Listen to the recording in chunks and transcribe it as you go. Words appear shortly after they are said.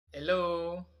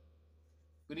Hello,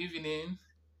 good evening,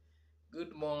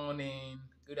 good morning,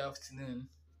 good afternoon.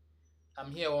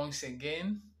 I'm here once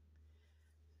again.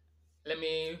 Let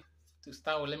me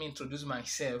let me introduce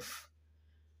myself.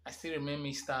 I still remain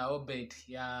Mr. Obed,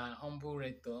 your humble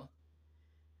rector.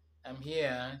 I'm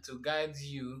here to guide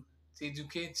you, to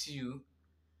educate you,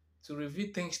 to reveal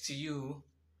things to you,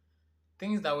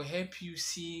 things that will help you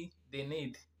see the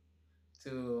need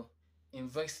to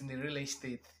invest in the real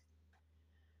estate.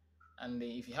 And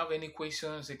if you have any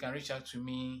questions, you can reach out to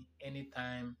me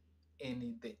anytime,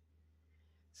 any day.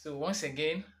 So once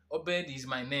again, Obed is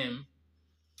my name.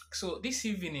 So this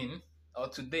evening or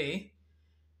today,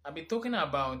 I'll be talking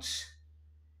about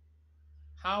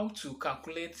how to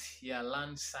calculate your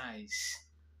land size,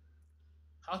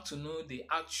 how to know the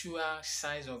actual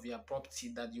size of your property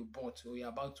that you bought or you're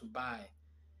about to buy.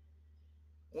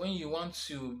 When you want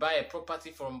to buy a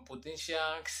property from potential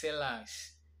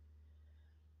sellers,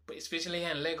 especially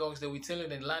here in Lagos, they will tell you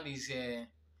the land is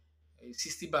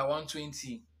 60 by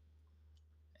 120.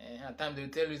 At times they will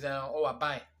tell you that, oh, I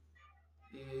buy.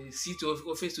 See to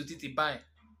face to titi buy.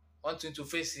 Wanting to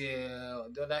face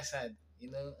the other side.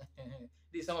 You know,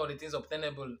 these are some of the things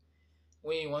obtainable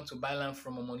when you want to buy land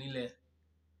from a Omonile.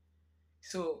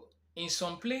 So in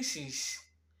some places,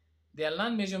 their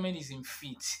land measurement is in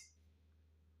feet,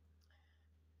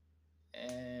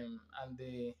 and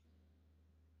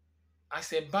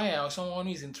as a buyer or someone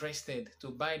who is interested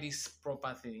to buy this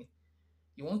property,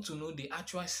 you want to know the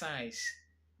actual size,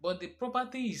 but the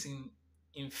property is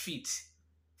in feet.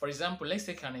 For example, let's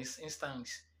take an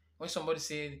instance when somebody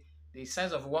said the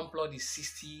size of one plot is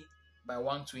 60 by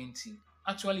 120.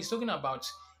 Actually, it's talking about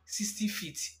 60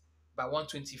 feet by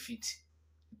 120 feet.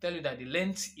 They tell you that the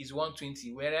length is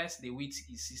 120, whereas the width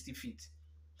is 60 feet.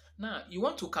 Now, you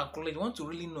want to calculate, you want to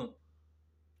really know,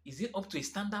 is it up to a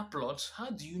standard plot? How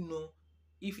do you know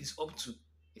if it's up to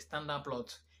a standard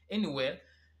plot? Anyway,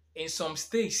 in some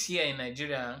states here in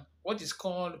Nigeria, what is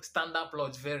called standard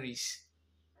plot varies.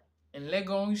 In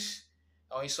Lagos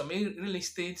or in some real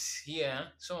estates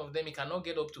here, some of them you cannot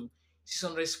get up to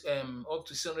 600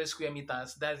 square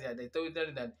meters. They tell you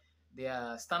that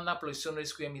their standard plot is 600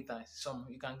 square meters. Some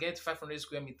you can get 500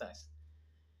 square meters.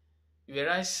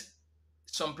 Whereas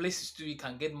some places too you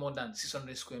can get more than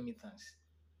 600 square meters.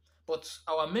 But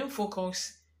our main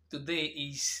focus today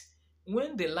is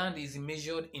when the land is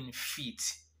measured in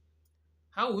feet,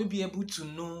 how will we be able to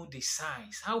know the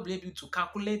size? How will we be able to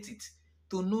calculate it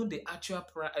to know the actual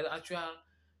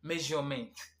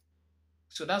measurement?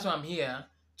 So that's why I'm here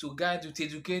to guide you, to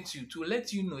educate you, to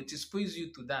let you know, to expose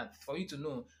you to that, for you to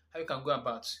know how you can go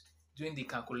about doing the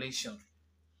calculation.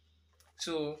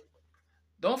 So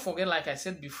don't forget, like I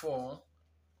said before,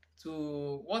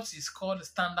 to what is called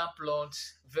standard plot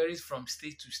varies from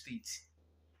state to state.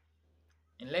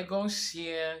 In Lagos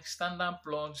here, standard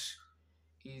plot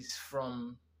is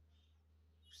from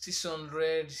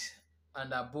 600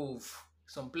 and above.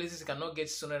 Some places you cannot get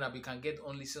 600 and we can get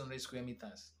only 600 square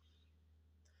meters.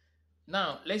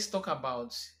 Now, let's talk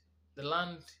about the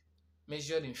land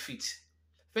measured in feet.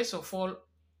 First of all,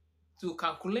 to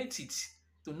calculate it,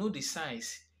 to know the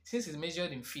size, since it's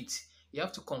measured in feet, you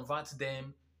have to convert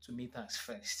them to meters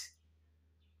first.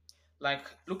 Like,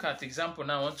 look at example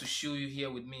now. I want to show you here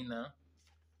with me now.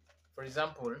 For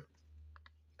example, you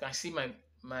can see my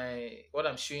what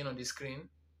I'm showing on the screen.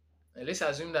 Let's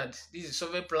assume that this is a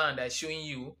survey plan that is showing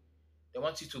you they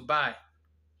want you to buy.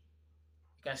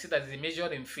 You can see that it's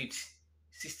measured in feet,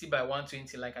 60 by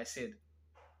 120, like I said.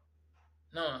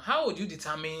 Now, how would you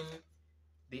determine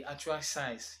the actual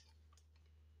size?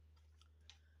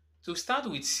 To start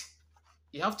with,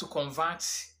 you have to convert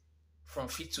from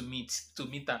feet to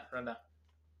meter rather.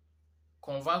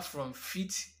 Convert from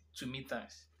feet to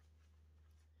meters.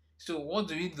 So what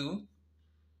do we do?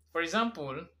 For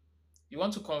example, you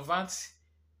want to convert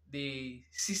the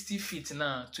 60 feet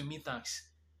now to meters.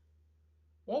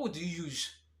 What would you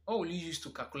use? What will you use to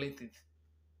calculate it?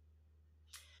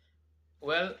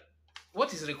 Well,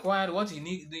 what is required, you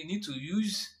need to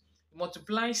use,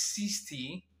 multiply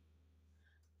 60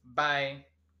 by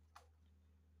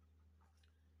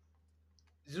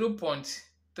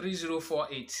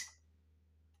 0.3048.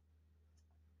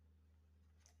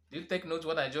 Do you take note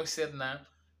what I just said now?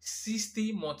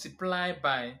 60 multiplied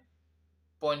by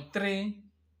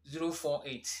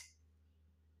 0.3048.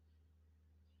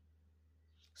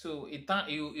 So in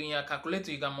your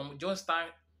calculator, you can just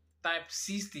type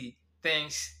 60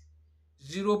 times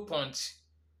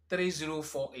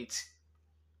 0.3048.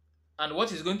 And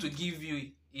what it's going to give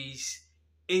you is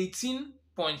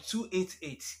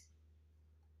 18.288.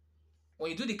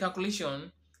 When you do the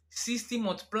calculation, 60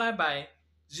 multiplied by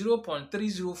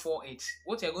 0.3048,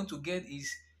 what you're going to get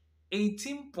is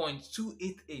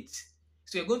 18.288.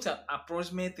 So you're going to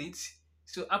approximate it.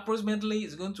 So approximately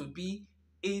it's going to be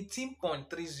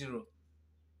 18.30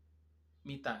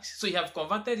 meters. So you have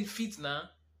converted the feet now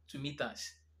to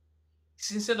meters.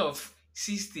 So instead of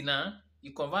 60 now,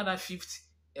 you convert that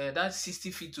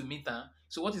 60 feet to meter.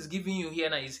 So what is giving you here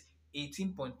now is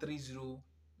 18.30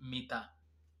 meter.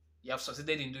 You have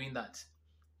succeeded in doing that.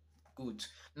 Good.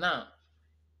 Now,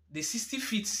 the 60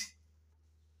 feet,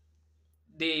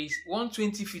 the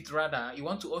 120 feet rather, you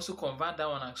want to also convert that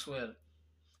one as well.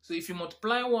 So if you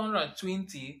multiply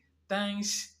 120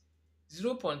 times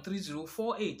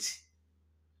 0.3048,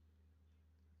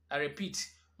 I repeat,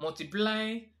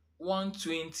 multiply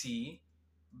 120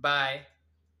 by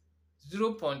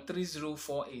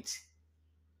 0.3048.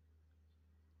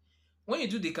 When you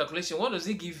do the calculation, what does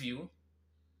it give you?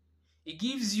 It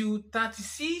gives you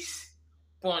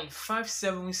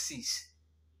 36.576.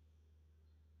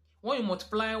 When you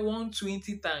multiply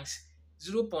 120 times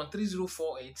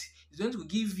 0.3048, it's going to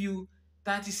give you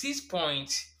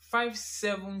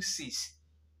 36.576.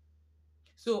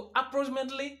 So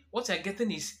approximately what you're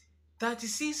getting is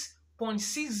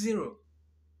 36.60.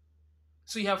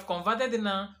 So you have converted it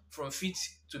now from feet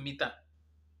to meter.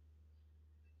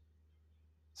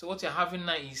 So what you're having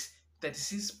now is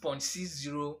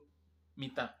 36.60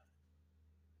 meter.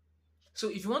 So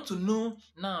if you want to know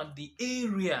now the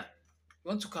area, you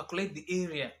want to calculate the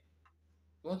area,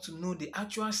 you want to know the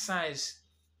actual size,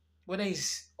 whether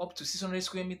it's up to 600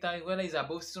 square meters, whether it's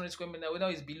above 600 square meters, whether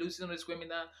it's below 600 square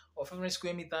meters or 500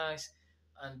 square meters,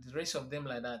 and the rest of them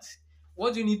like that.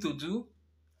 What do you need to do?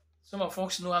 Some of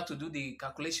us know how to do the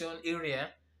calculation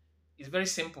area. It's very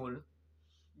simple.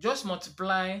 Just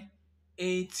multiply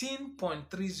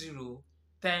 18.30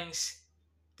 times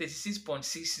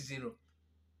 36.60.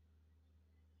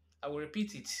 I will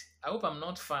repeat it. I hope I'm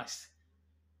not fast.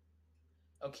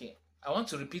 Okay, I want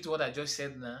to repeat what I just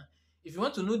said now. If you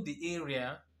want to know the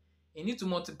area, you need to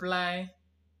multiply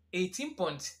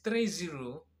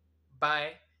 18.30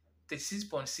 by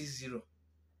 36.60.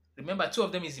 Remember, two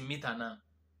of them is in meter now.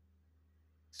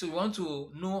 So you want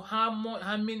to know how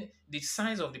many, the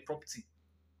size of the property,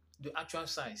 the actual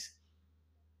size.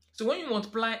 So when you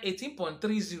multiply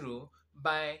 18.30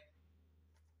 by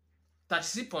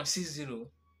 36.60,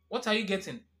 what are you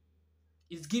getting?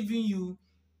 It's giving you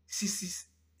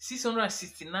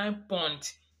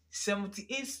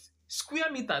 669.78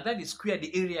 square meter. That is square,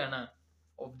 the area now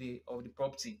of the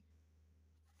property.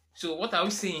 So what are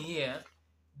we saying here?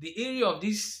 The area of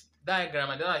this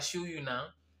diagram that I show you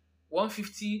now,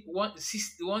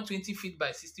 120 feet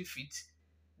by 60 feet.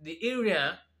 The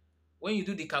area, when you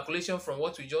do the calculation from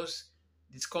what we just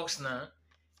discussed now,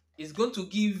 is going to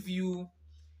give you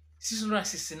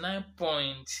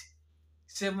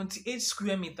 669.78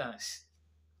 square meters.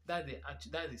 That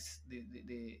is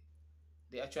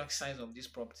the actual size of this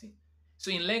property.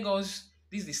 So in Lagos,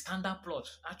 this is the standard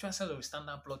plot, actual size of a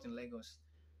standard plot in Lagos.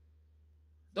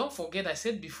 Don't forget, I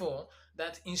said before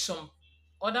that in some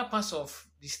other parts of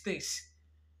the states,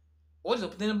 what is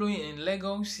obtainable in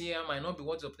Lagos here might not be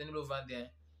what is obtainable over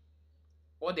there,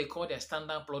 what they call their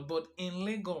standard plot. But in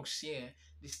Lagos here,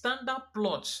 the standard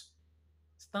plot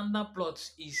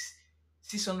is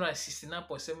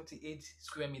 669.78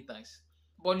 square meters.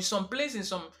 But in some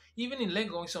places, even in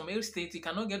Lagos, in some area states, you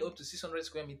cannot get up to 600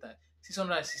 square meters,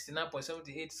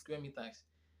 669.78 square meters.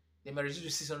 They may reduce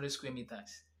to 600 square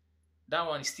meters. That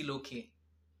one is still okay.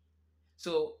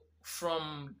 So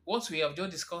from what we have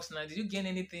just discussed now, did you gain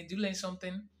anything? Did you learn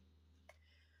something?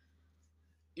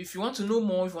 If you want to know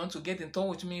more, if you want to get in touch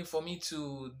with me for me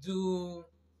to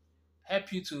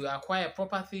help you to acquire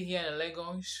property here in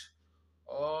Lagos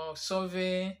or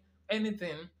survey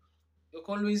anything, you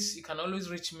can always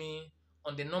reach me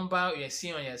on the number you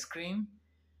see on your screen.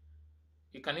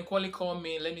 You can equally call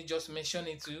me. Let me just mention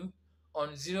it too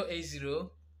on 080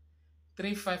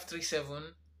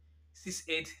 3537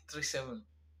 6837.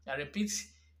 I repeat,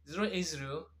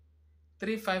 080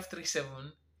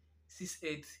 3537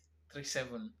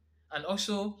 6837, and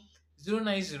also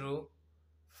 090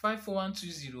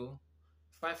 5120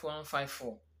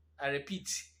 5154. I repeat,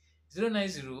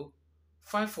 090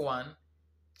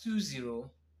 5120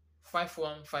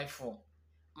 5154.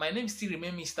 My name still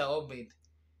remains Mr. Obed,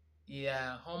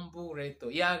 your humble rector,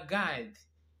 your guide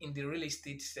in the real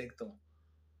estate sector.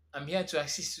 I'm here to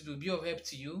assist you, to be of help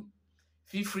to you.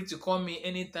 Feel free to call me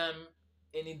anytime,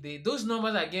 any day. Those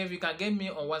numbers I gave, you can get me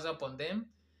on WhatsApp on them.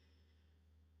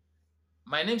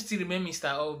 My name still remains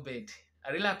Mr. Obed.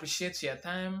 I really appreciate your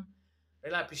time.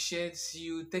 Really appreciate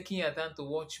you taking your time to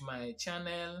watch my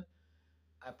channel.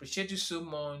 I appreciate you so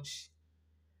much.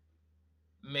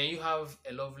 May you have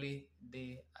a lovely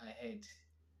day ahead.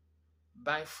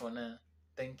 Bye for now.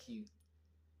 Thank you.